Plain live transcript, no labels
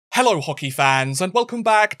Hello hockey fans and welcome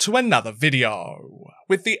back to another video.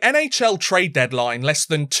 With the NHL trade deadline less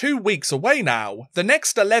than 2 weeks away now, the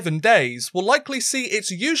next 11 days will likely see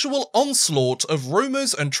its usual onslaught of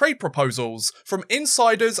rumours and trade proposals from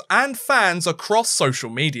insiders and fans across social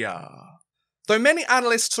media. Though many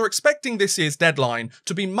analysts are expecting this year's deadline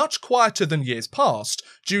to be much quieter than years past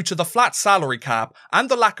due to the flat salary cap and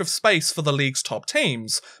the lack of space for the league's top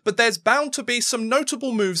teams, but there's bound to be some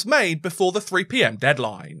notable moves made before the 3 PM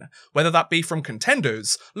deadline, whether that be from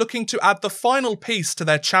contenders looking to add the final piece to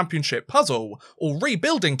their championship puzzle, or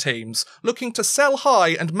rebuilding teams looking to sell high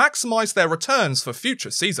and maximise their returns for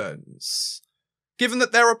future seasons. Given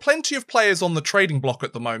that there are plenty of players on the trading block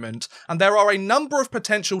at the moment, and there are a number of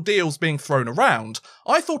potential deals being thrown around,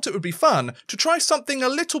 I thought it would be fun to try something a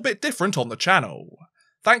little bit different on the channel.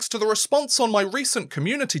 Thanks to the response on my recent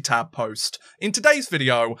community tab post, in today's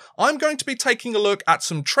video, I'm going to be taking a look at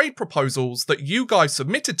some trade proposals that you guys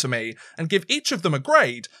submitted to me and give each of them a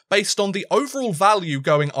grade based on the overall value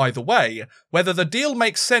going either way, whether the deal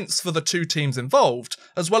makes sense for the two teams involved,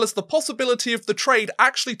 as well as the possibility of the trade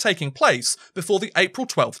actually taking place before the April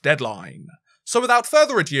 12th deadline. So without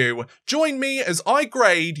further ado, join me as I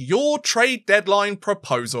grade your trade deadline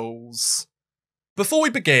proposals. Before we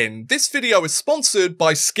begin, this video is sponsored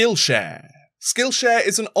by Skillshare. Skillshare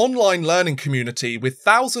is an online learning community with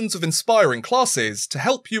thousands of inspiring classes to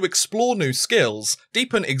help you explore new skills,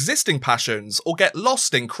 deepen existing passions, or get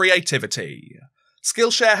lost in creativity.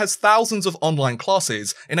 Skillshare has thousands of online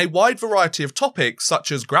classes in a wide variety of topics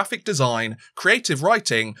such as graphic design, creative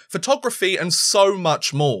writing, photography, and so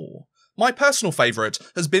much more. My personal favourite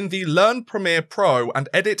has been the Learn Premiere Pro and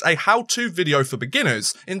Edit a How-To video for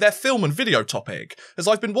beginners in their film and video topic, as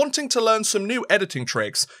I've been wanting to learn some new editing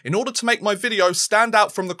tricks in order to make my videos stand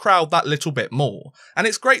out from the crowd that little bit more, and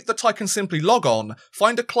it's great that I can simply log on,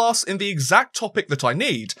 find a class in the exact topic that I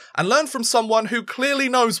need, and learn from someone who clearly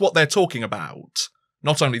knows what they're talking about.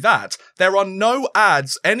 Not only that, there are no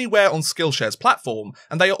ads anywhere on Skillshare's platform,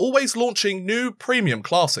 and they are always launching new premium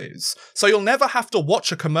classes, so you'll never have to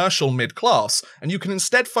watch a commercial mid-class, and you can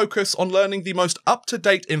instead focus on learning the most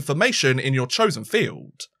up-to-date information in your chosen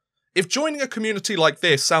field. If joining a community like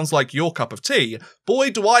this sounds like your cup of tea, boy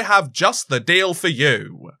do I have just the deal for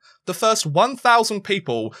you. The first 1,000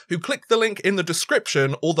 people who click the link in the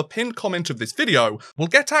description or the pinned comment of this video will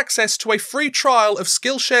get access to a free trial of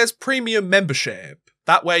Skillshare's premium membership.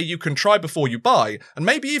 That way you can try before you buy, and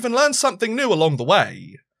maybe even learn something new along the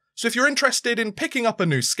way. So if you're interested in picking up a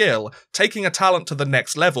new skill, taking a talent to the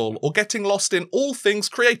next level, or getting lost in all things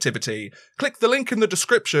creativity, click the link in the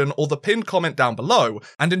description or the pinned comment down below,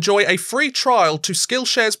 and enjoy a free trial to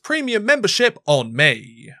Skillshare's premium membership on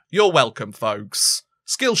me. You're welcome, folks.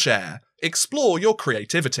 Skillshare, explore your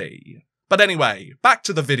creativity. But anyway, back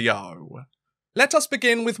to the video. Let us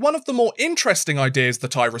begin with one of the more interesting ideas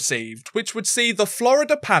that I received, which would see the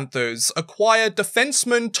Florida Panthers acquire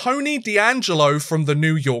defenseman Tony DeAngelo from the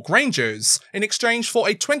New York Rangers in exchange for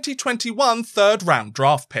a 2021 third-round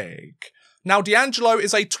draft pick. Now, DeAngelo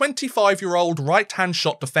is a 25-year-old right-hand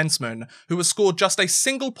shot defenseman who has scored just a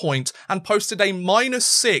single point and posted a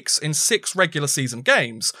 -6 in 6 regular season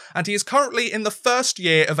games, and he is currently in the first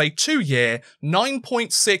year of a 2-year,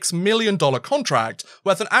 $9.6 million contract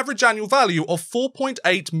worth an average annual value of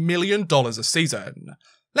 $4.8 million a season.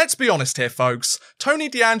 Let's be honest here, folks, Tony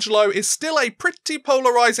DeAngelo is still a pretty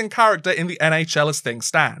polarising character in the NHL as things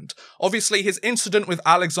stand. Obviously, his incident with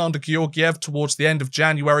Alexander Georgiev towards the end of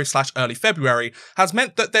January/early February has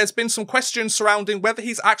meant that there's been some questions surrounding whether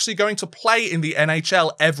he's actually going to play in the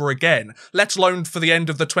NHL ever again, let alone for the end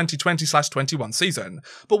of the 2020/21 season.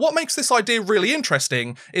 But what makes this idea really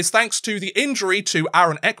interesting is thanks to the injury to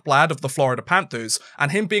Aaron Ekblad of the Florida Panthers,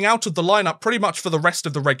 and him being out of the lineup pretty much for the rest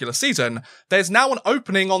of the regular season, there's now an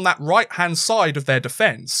opening on that right-hand side of their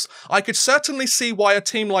defense. I could certainly see why a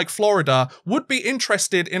team like Florida would be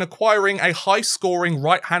interested in acquiring a high-scoring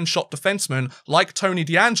right-hand shot defenseman like Tony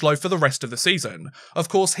DeAngelo for the rest of the season. Of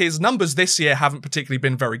course, his numbers this year haven't particularly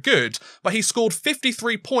been very good, but he scored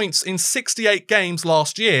 53 points in 68 games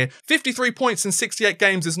last year. 53 points in 68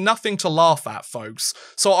 games is nothing to laugh at, folks.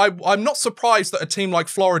 So I'm not surprised that a team like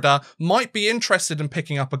Florida might be interested in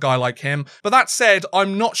picking up a guy like him, but that said,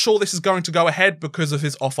 I'm not sure this is going to go ahead because of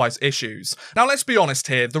his off-ice issues. Now let's be honest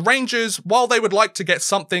here, the Rangers, while they would like to get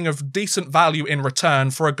something of decent value in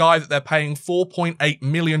return for a guy that they're paying $4.8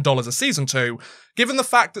 million a season to, Given the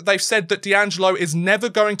fact that they've said that D'Angelo is never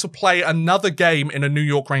going to play another game in a New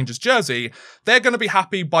York Rangers jersey, they're going to be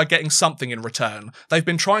happy by getting something in return. They've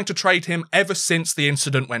been trying to trade him ever since the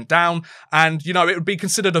incident went down, and, you know, it would be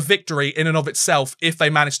considered a victory in and of itself if they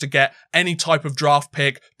managed to get any type of draft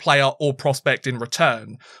pick, player, or prospect in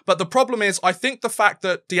return. But the problem is, I think the fact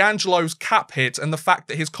that D'Angelo's cap hit and the fact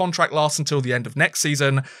that his contract lasts until the end of next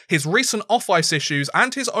season, his recent off-ice issues,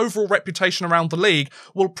 and his overall reputation around the league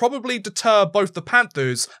will probably deter both the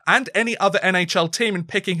Panthers and any other NHL team in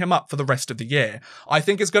picking him up for the rest of the year. I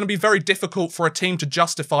think it's going to be very difficult for a team to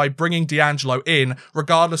justify bringing D'Angelo in,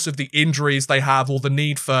 regardless of the injuries they have or the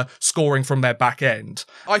need for scoring from their back end.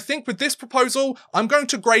 I think with this proposal, I'm going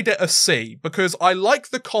to grade it a C, because I like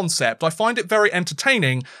the concept. I find it very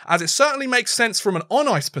entertaining, as it certainly makes sense from an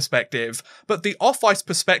on-ice perspective, but the off-ice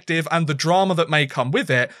perspective and the drama that may come with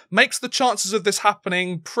it makes the chances of this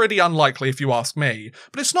happening pretty unlikely if you ask me.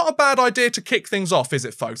 But it's not a bad idea to kick things off, is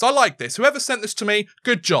it, folks? I like this. Whoever sent this to me,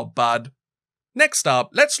 good job, bud. Next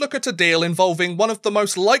up, let's look at a deal involving one of the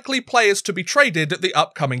most likely players to be traded at the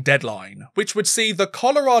upcoming deadline, which would see the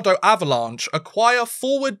Colorado Avalanche acquire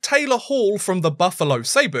forward Taylor Hall from the Buffalo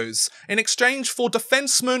Sabres in exchange for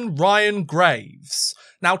defenseman Ryan Graves.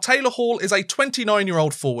 Now, Taylor Hall is a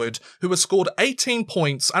 29-year-old forward who has scored 18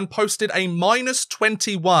 points and posted a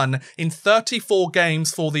 -21 in 34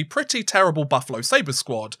 games for the pretty terrible Buffalo Sabres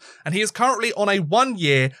squad, and he is currently on a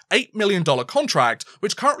 1-year, $8 million contract,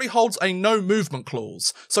 which currently holds a no-movement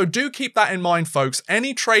clause. So do keep that in mind, folks.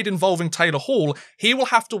 Any trade involving Taylor Hall, he will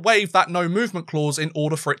have to waive that no-movement clause in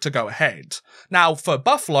order for it to go ahead. Now, for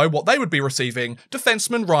Buffalo, what they would be receiving,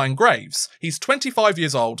 defenseman Ryan Graves. He's 25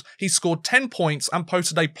 years old, he's scored 10 points and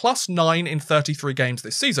posted a +9 in 33 games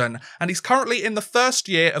this season, and he's currently in the first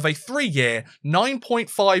year of a 3-year,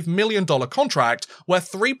 $9.5 million contract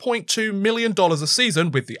worth $3.2 million a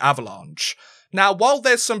season with the Avalanche. Now, while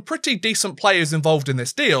there's some pretty decent players involved in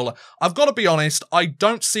this deal, I've got to be honest, I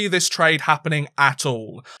don't see this trade happening at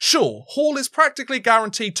all. Sure, Hall is practically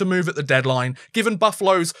guaranteed to move at the deadline, given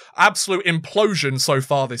Buffalo's absolute implosion so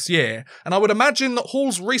far this year, and I would imagine that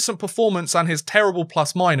Hall's recent performance and his terrible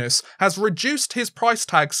plus-minus has reduced his price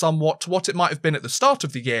tag somewhat to what it might have been at the start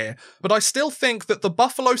of the year, but I still think that the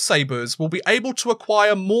Buffalo Sabres will be able to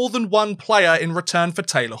acquire more than one player in return for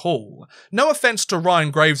Taylor Hall. No offense to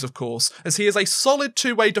Ryan Graves, of course, as he is a solid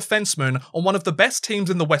two-way defenseman on one of the best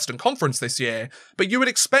teams in the Western Conference this year, but you would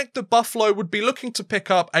expect that Buffalo would be looking to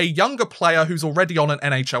pick up a younger player who's already on an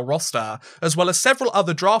NHL roster, as well as several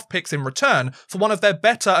other draft picks in return for one of their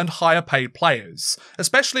better and higher paid players,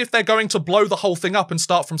 especially if they're going to blow the whole thing up and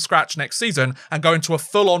start from scratch next season and go into a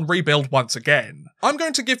full-on rebuild once again. I'm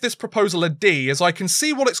going to give this proposal a D, as I can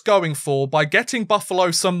see what it's going for by getting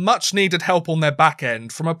Buffalo some much needed help on their back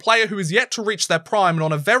end from a player who is yet to reach their prime and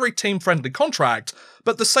on a very team-friendly contract,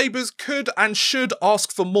 but the Sabres could and should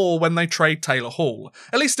ask for more when they trade Taylor Hall.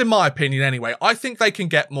 At least in my opinion anyway. I think they can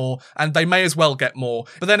get more, and they may as well get more,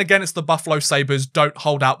 but then again it's the Buffalo Sabres, don't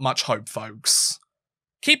hold out much hope, folks.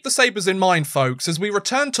 Keep the Sabres in mind, folks, as we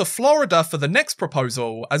return to Florida for the next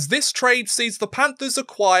proposal, as this trade sees the Panthers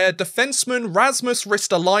acquire defenseman Rasmus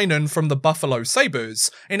Ristolainen from the Buffalo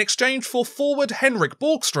Sabres in exchange for forward Henrik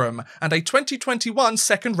Borgstrom and a 2021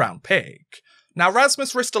 second-round pick. Now,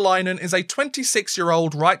 Rasmus Ristolainen is a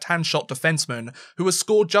 26-year-old right-hand shot defenseman who has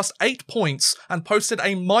scored just 8 points and posted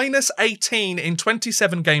a -18 in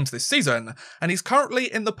 27 games this season, and he's currently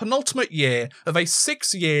in the penultimate year of a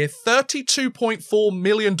 6-year, $32.4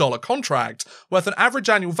 million contract worth an average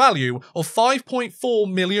annual value of $5.4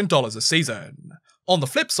 million a season. On the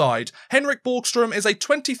flip side, Henrik Borgstrom is a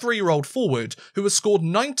 23-year-old forward who has scored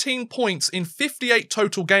 19 points in 58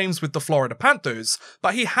 total games with the Florida Panthers,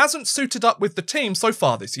 but he hasn't suited up with the team so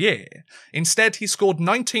far this year. Instead, he scored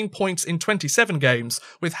 19 points in 27 games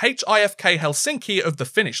with HIFK Helsinki of the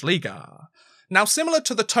Finnish Liga. Now, similar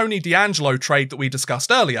to the Tony DeAngelo trade that we discussed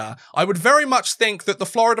earlier, I would very much think that the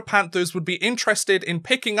Florida Panthers would be interested in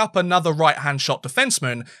picking up another right-hand shot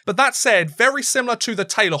defenseman, but that said, very similar to the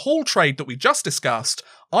Taylor Hall trade that we just discussed,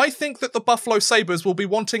 I think that the Buffalo Sabres will be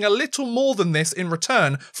wanting a little more than this in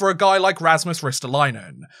return for a guy like Rasmus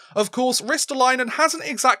Ristolainen. Of course, Ristolainen hasn't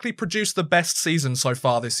exactly produced the best season so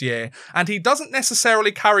far this year, and he doesn't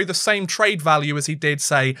necessarily carry the same trade value as he did,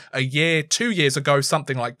 say, a year, 2 years ago,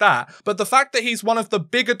 something like that, but the fact that he's one of the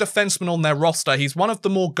bigger defensemen on their roster, he's one of the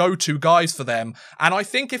more go-to guys for them, and I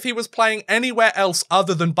think if he was playing anywhere else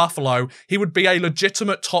other than Buffalo, he would be a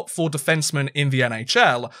legitimate top 4 defenseman in the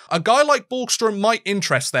NHL. A guy like Borgstrom might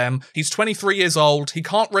interest interest them. He's 23 years old. He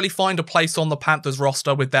can't really find a place on the Panthers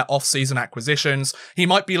roster with their off-season acquisitions. He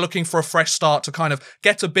might be looking for a fresh start to kind of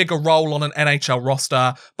get a bigger role on an NHL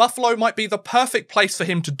roster. Buffalo might be the perfect place for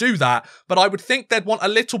him to do that, but I would think they'd want a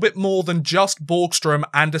little bit more than just Borgstrom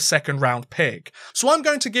and a second-round pick. So I'm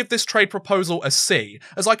going to give this trade proposal a C,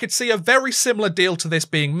 as I could see a very similar deal to this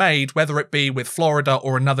being made, whether it be with Florida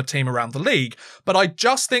or another team around the league, but I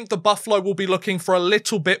just think the Buffalo will be looking for a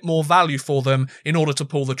little bit more value for them in order to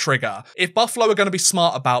pull the trigger. If Buffalo are going to be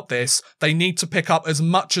smart about this, they need to pick up as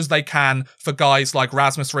much as they can for guys like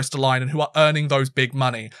Rasmus Ristolainen who are earning those big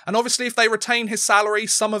money. And obviously if they retain his salary,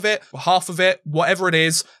 some of it, half of it, whatever it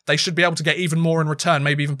is, they should be able to get even more in return,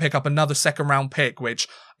 maybe even pick up another second round pick, which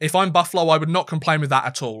if I'm Buffalo, I would not complain with that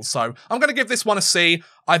at all. So I'm going to give this one a C.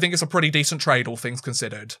 I think it's a pretty decent trade, all things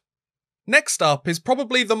considered. Next up is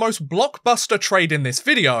probably the most blockbuster trade in this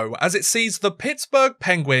video, as it sees the Pittsburgh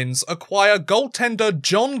Penguins acquire goaltender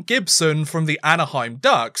John Gibson from the Anaheim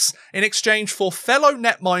Ducks in exchange for fellow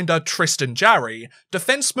netminder Tristan Jarry,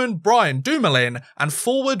 defenseman Brian Dumoulin, and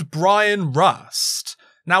forward Brian Rust.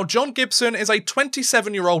 Now, John Gibson is a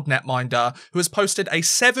 27-year-old netminder who has posted a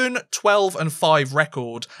 7-12-5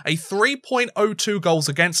 record, a 3.02 goals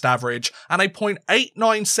against average, and a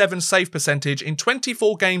 .897 save percentage in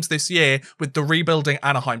 24 games this year with the rebuilding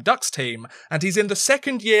Anaheim Ducks team, and he's in the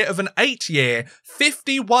second year of an 8-year,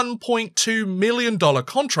 $51.2 million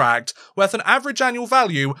contract worth an average annual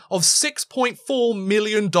value of $6.4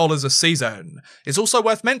 million a season. It's also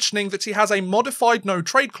worth mentioning that he has a modified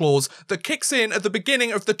no-trade clause that kicks in at the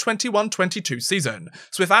beginning of the 21-22 season,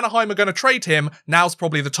 so if Anaheim are going to trade him, now's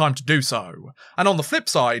probably the time to do so. And on the flip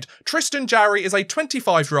side, Tristan Jarry is a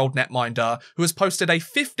 25-year-old netminder who has posted a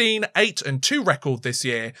 15-8-2 record this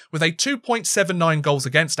year with a 2.79 goals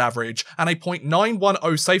against average and a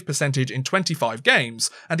 .910 save percentage in 25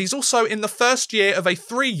 games, and he's also in the first year of a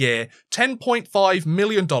 3-year, $10.5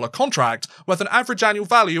 million contract worth an average annual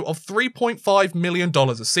value of $3.5 million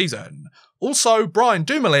a season. Also, Brian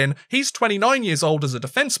Dumoulin, he's 29 years old as a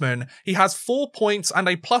defenseman, he has 4 points and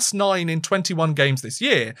a +9 in 21 games this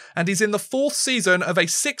year, and he's in the 4th season of a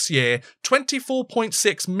 6-year,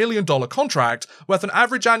 $24.6 million contract worth an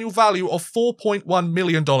average annual value of $4.1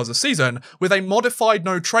 million a season, with a modified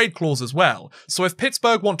no-trade clause as well. So if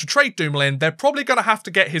Pittsburgh want to trade Dumoulin, they're probably going to have to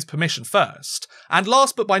get his permission first. And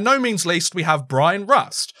last but by no means least, we have Brian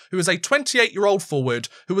Rust, who is a 28-year-old forward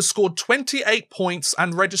who has scored 28 points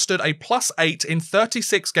and registered a +8 in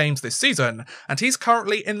 36 games this season, and he's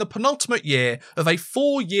currently in the penultimate year of a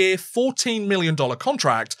 4-year, $14 million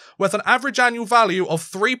contract worth an average annual value of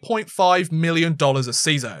 $3.5 million a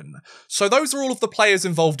season. So those are all of the players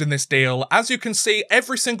involved in this deal. As you can see,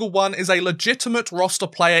 every single one is a legitimate roster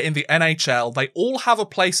player in the NHL. They all have a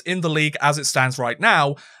place in the league as it stands right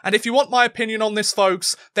now, and if you want my opinion on this,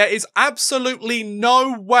 folks, there is absolutely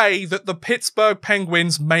no way that the Pittsburgh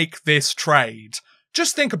Penguins make this trade.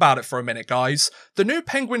 Just think about it for a minute, guys. The new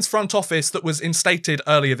Penguins front office that was instated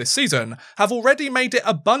earlier this season have already made it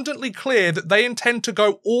abundantly clear that they intend to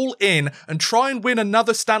go all in and try and win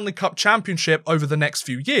another Stanley Cup championship over the next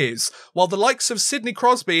few years, while the likes of Sidney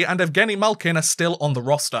Crosby and Evgeny Malkin are still on the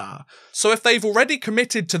roster. So if they've already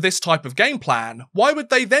committed to this type of game plan, why would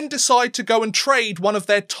they then decide to go and trade one of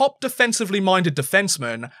their top defensively minded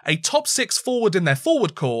defensemen, a top 6 forward in their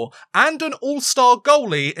forward core, and an all-star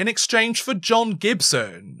goalie in exchange for John Gibson?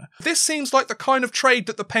 This seems like the kind of trade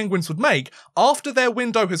that the Penguins would make after their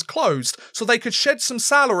window has closed so they could shed some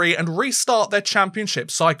salary and restart their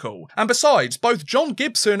championship cycle. And besides, both John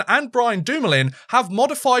Gibson and Brian Dumoulin have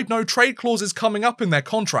modified no-trade clauses coming up in their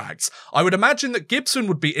contracts. I would imagine that Gibson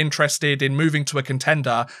would be interested in moving to a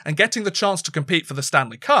contender and getting the chance to compete for the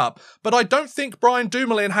Stanley Cup, but I don't think Brian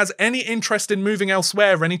Dumoulin has any interest in moving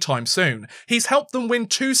elsewhere anytime soon. He's helped them win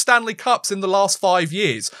 2 Stanley Cups in the last 5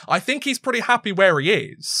 years. I think he's pretty happy where he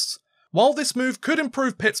is. While this move could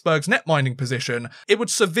improve Pittsburgh's netminding position, it would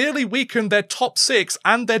severely weaken their top 6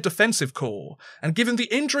 and their defensive core, and given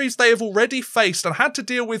the injuries they have already faced and had to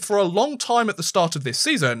deal with for a long time at the start of this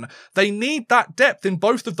season, they need that depth in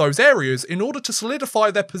both of those areas in order to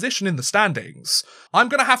solidify their position in the standings. I'm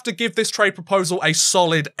going to have to give this trade proposal a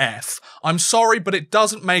solid F. I'm sorry, but it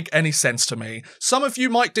doesn't make any sense to me. Some of you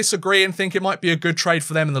might disagree and think it might be a good trade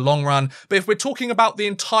for them in the long run, but if we're talking about the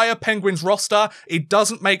entire Penguins roster, it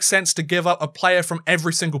doesn't make sense to give up a player from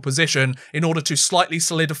every single position in order to slightly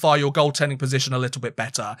solidify your goaltending position a little bit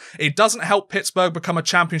better. It doesn't help Pittsburgh become a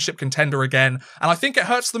championship contender again, and I think it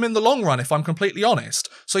hurts them in the long run if I'm completely honest.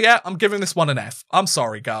 So yeah, I'm giving this one an F. I'm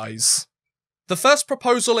sorry, guys. The first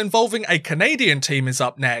proposal involving a Canadian team is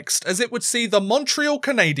up next, as it would see the Montreal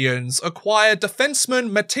Canadiens acquire defenseman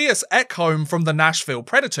Mattias Ekholm from the Nashville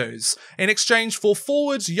Predators, in exchange for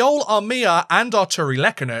forwards Joel Armia and Artturi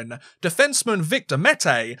Lehkonen, defenseman Victor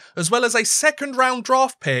Mete, as well as a second-round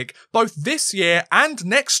draft pick both this year and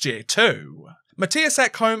next year too. Mattias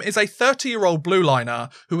Ekholm is a 30-year-old blue liner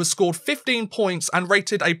who has scored 15 points and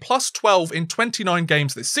rated a +12 in 29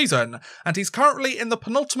 games this season, and he's currently in the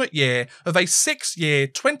penultimate year of a 6-year,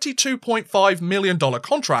 $22.5 million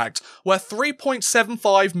contract worth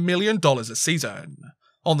 $3.75 million a season.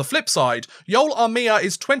 On the flip side, Joel Armia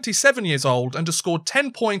is 27 years old and has scored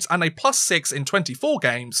 10 points and a +6 in 24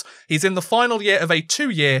 games. He's in the final year of a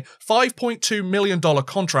 2-year, $5.2 million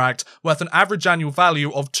contract worth an average annual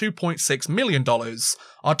value of $2.6 million.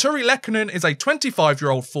 Artturi Lehkonen is a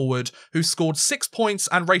 25-year-old forward who scored 6 points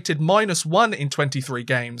and rated -1 in 23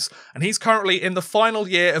 games, and he's currently in the final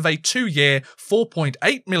year of a 2-year,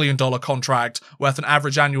 $4.8 million contract worth an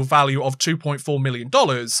average annual value of $2.4 million.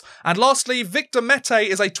 And lastly, Victor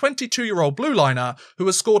Mete is a 22-year-old blue liner who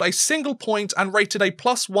has scored a single point and rated a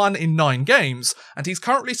 +1 in 9 games, and he's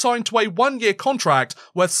currently signed to a 1-year contract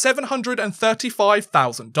worth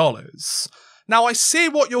 $735,000. Now, I see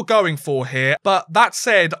what you're going for here, but that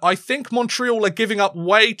said, I think Montreal are giving up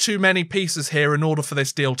way too many pieces here in order for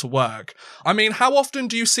this deal to work. I mean, how often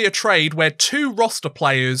do you see a trade where 2 roster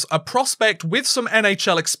players, a prospect with some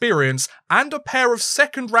NHL experience, and a pair of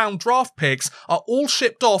second-round draft picks are all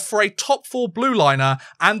shipped off for a top 4 blue liner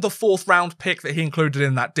and the 4th round pick that he included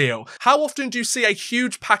in that deal? How often do you see a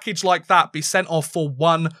huge package like that be sent off for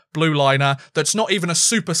one blue liner that's not even a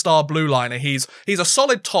superstar blue liner? He's a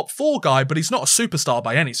solid top 4 guy, but he's not a superstar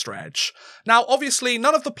by any stretch. Now, obviously,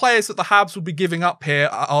 none of the players that the Habs would be giving up here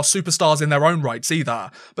are superstars in their own rights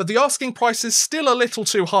either, but the asking price is still a little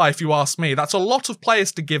too high if you ask me. That's a lot of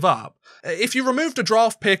players to give up. If you removed a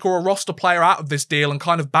draft pick or a roster player out of this deal and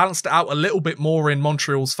kind of balanced it out a little bit more in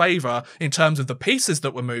Montreal's favour in terms of the pieces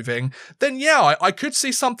that were moving, then yeah, I could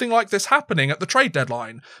see something like this happening at the trade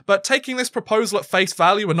deadline. But taking this proposal at face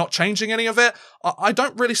value and not changing any of it, I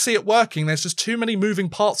don't really see it working. There's just too many moving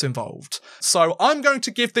parts involved. So I'm going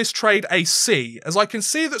to give this trade a C, as I can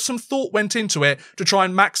see that some thought went into it to try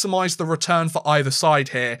and maximise the return for either side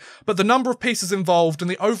here, but the number of pieces involved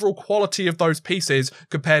and the overall quality of those pieces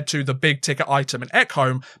compared to the big ticket item in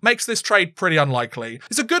Ekholm makes this trade pretty unlikely.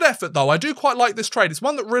 It's a good effort though. I do quite like this trade. It's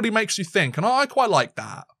one that really makes you think, and I quite like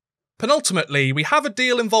that. Penultimately, we have a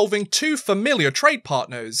deal involving 2 familiar trade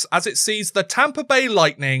partners, as it sees the Tampa Bay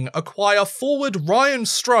Lightning acquire forward Ryan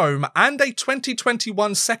Strome and a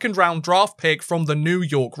 2021 second-round draft pick from the New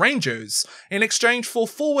York Rangers, in exchange for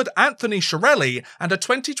forward Anthony Cirelli and a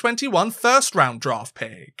 2021 first-round draft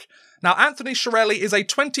pick. Now, Anthony Cirelli is a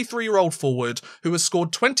 23-year-old forward who has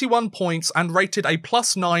scored 21 points and rated a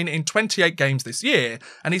 +9 in 28 games this year,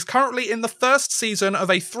 and he's currently in the first season of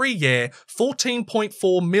a 3-year,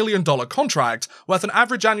 $14.4 million contract worth an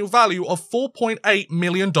average annual value of $4.8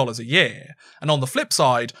 million a year. And on the flip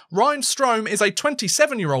side, Ryan Strome is a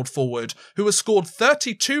 27-year-old forward who has scored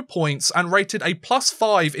 32 points and rated a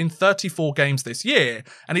 +5 in 34 games this year,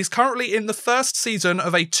 and he's currently in the first season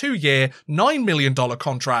of a 2-year, $9 million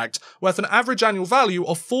contract worth an average annual value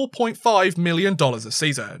of $4.5 million a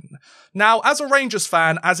season. Now, as a Rangers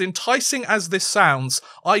fan, as enticing as this sounds,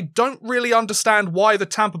 I don't really understand why the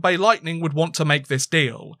Tampa Bay Lightning would want to make this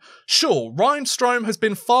deal. Sure, Ryan Strome has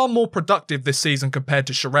been far more productive this season compared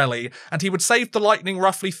to Cirelli, and he would save the Lightning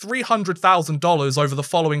roughly $300,000 over the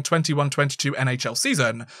following 21-22 NHL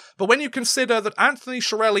season, but when you consider that Anthony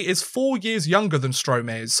Cirelli is 4 years younger than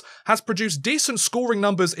Strome is, has produced decent scoring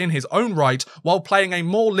numbers in his own right while playing a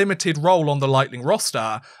more limited role on the Lightning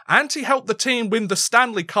roster, and he helped the team win the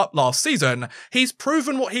Stanley Cup last season, he's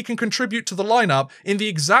proven what he can contribute to the lineup in the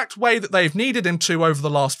exact way that they've needed him to over the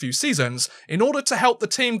last few seasons in order to help the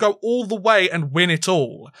team go all the way and win it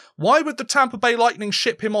all. Why would the Tampa Bay Lightning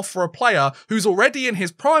ship him off for a player who's already in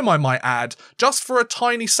his prime, I might add, just for a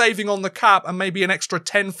tiny saving on the cap and maybe an extra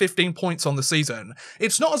 10-15 points on the season?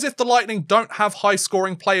 It's not as if the Lightning don't have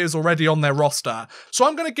high-scoring players already on their roster, so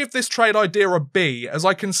I'm going to give this trade idea a B, as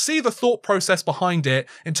I can see the thought process behind it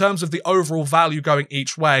in terms of the overall value going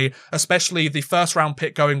each way, especially the first round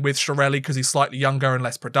pick going with Cirelli because he's slightly younger and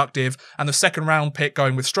less productive, and the second round pick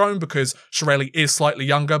going with Strome because Cirelli is slightly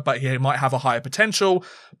younger but he might have a higher potential.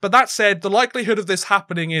 But that said, the likelihood of this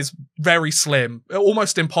happening is very slim,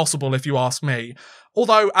 almost impossible if you ask me.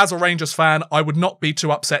 Although, as a Rangers fan, I would not be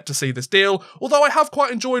too upset to see this deal, although I have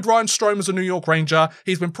quite enjoyed Ryan Strome as a New York Ranger.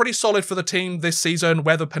 He's been pretty solid for the team this season,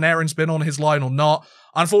 whether Panarin's been on his line or not.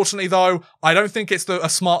 Unfortunately, though, I don't think it's a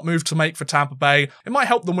smart move to make for Tampa Bay. It might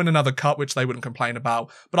help them win another cup, which they wouldn't complain about,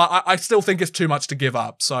 but I still think it's too much to give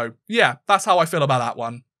up. So, yeah, that's how I feel about that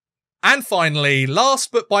one. And finally,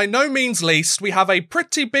 last but by no means least, we have a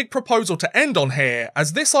pretty big proposal to end on here,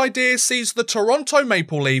 as this idea sees the Toronto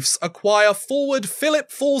Maple Leafs acquire forward Filip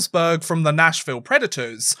Forsberg from the Nashville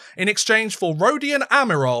Predators in exchange for Rodion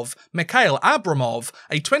Amirov, Mikhail Abramov,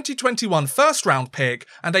 a 2021 first-round pick,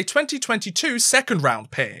 and a 2022 second-round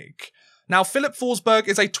pick. Now, Filip Forsberg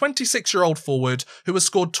is a 26-year-old forward who has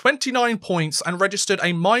scored 29 points and registered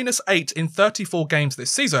a -8 in 34 games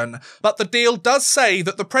this season, but the deal does say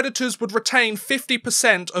that the Predators would retain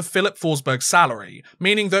 50% of Filip Forsberg's salary,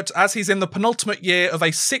 meaning that as he's in the penultimate year of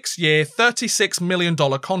a 6-year, $36 million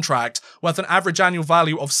contract worth an average annual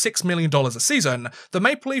value of $6 million a season, the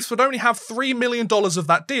Maple Leafs would only have $3 million of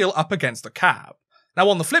that deal up against the cap. Now,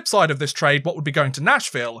 on the flip side of this trade, what would be going to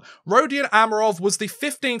Nashville, Rodion Amirov was the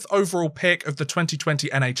 15th overall pick of the 2020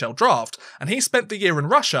 NHL draft, and he spent the year in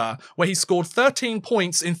Russia, where he scored 13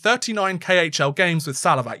 points in 39 KHL games with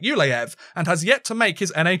Salavat Yuleyev, and has yet to make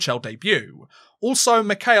his NHL debut. Also,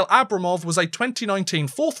 Mikhail Abramov was a 2019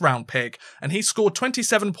 4th-round pick, and he scored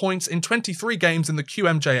 27 points in 23 games in the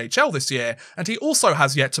QMJHL this year, and he also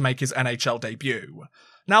has yet to make his NHL debut.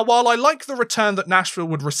 Now, while I like the return that Nashville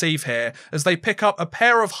would receive here, as they pick up a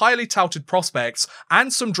pair of highly touted prospects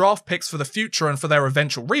and some draft picks for the future and for their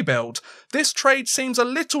eventual rebuild, this trade seems a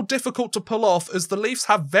little difficult to pull off as the Leafs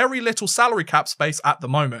have very little salary cap space at the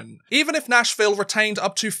moment. Even if Nashville retained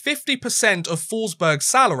up to 50% of Forsberg's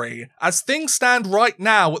salary, as things stand right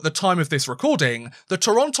now at the time of this recording, the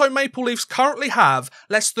Toronto Maple Leafs currently have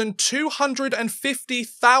less than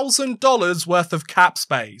 $250,000 worth of cap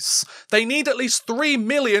space. They need at least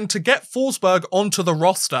 $3 million to get Forsberg onto the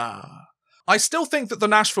roster. I still think that the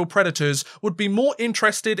Nashville Predators would be more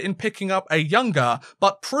interested in picking up a younger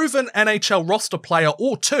but proven NHL roster player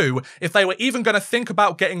or two if they were even going to think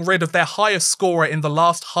about getting rid of their highest scorer in the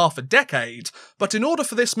last half a decade, but in order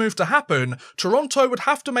for this move to happen, Toronto would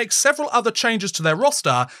have to make several other changes to their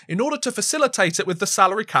roster in order to facilitate it with the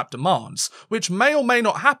salary cap demands, which may or may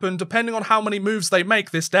not happen depending on how many moves they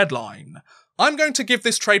make this deadline. I'm going to give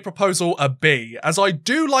this trade proposal a B, as I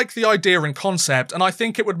do like the idea and concept, and I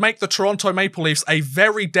think it would make the Toronto Maple Leafs a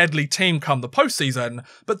very deadly team come the postseason,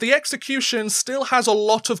 but the execution still has a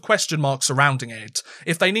lot of question marks surrounding it.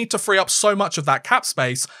 If they need to free up so much of that cap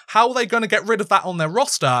space, how are they going to get rid of that on their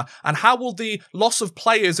roster, and how will the loss of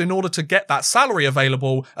players in order to get that salary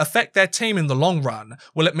available affect their team in the long run?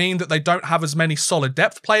 Will it mean that they don't have as many solid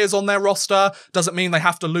depth players on their roster? Does it mean they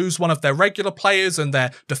have to lose one of their regular players and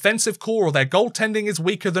their defensive core or their goaltending is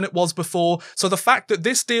weaker than it was before? So the fact that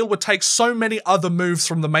this deal would take so many other moves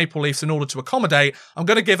from the Maple Leafs in order to accommodate, I'm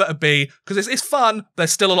going to give it a B, because it's fun,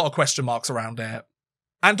 there's still a lot of question marks around it.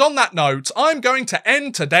 And on that note, I'm going to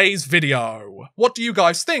end today's video. What do you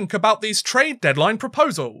guys think about these trade deadline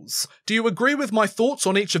proposals? Do you agree with my thoughts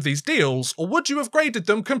on each of these deals, or would you have graded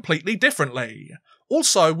them completely differently?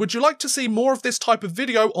 Also, would you like to see more of this type of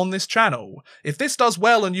video on this channel? If this does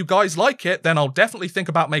well and you guys like it, then I'll definitely think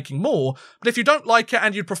about making more, but if you don't like it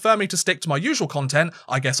and you'd prefer me to stick to my usual content,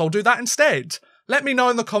 I guess I'll do that instead. Let me know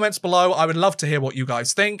in the comments below, I would love to hear what you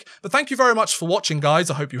guys think, but thank you very much for watching guys,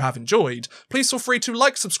 I hope you have enjoyed. Please feel free to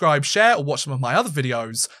like, subscribe, share, or watch some of my other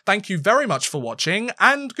videos. Thank you very much for watching,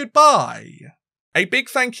 and goodbye! A big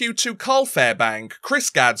thank you to Carl Fairbank, Chris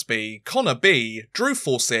Gadsby, Connor B, Drew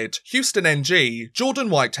Fawcett, Houston NG, Jordan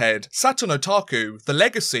Whitehead, Saturn Otaku, The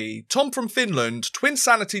Legacy, Tom from Finland, Twin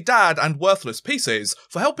Sanity Dad, and Worthless Pieces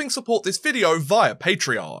for helping support this video via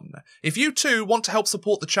Patreon. If you too want to help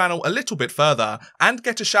support the channel a little bit further and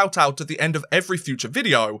get a shout out at the end of every future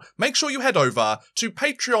video, make sure you head over to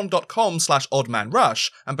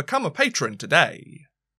patreon.com/oddmanrush and become a patron today.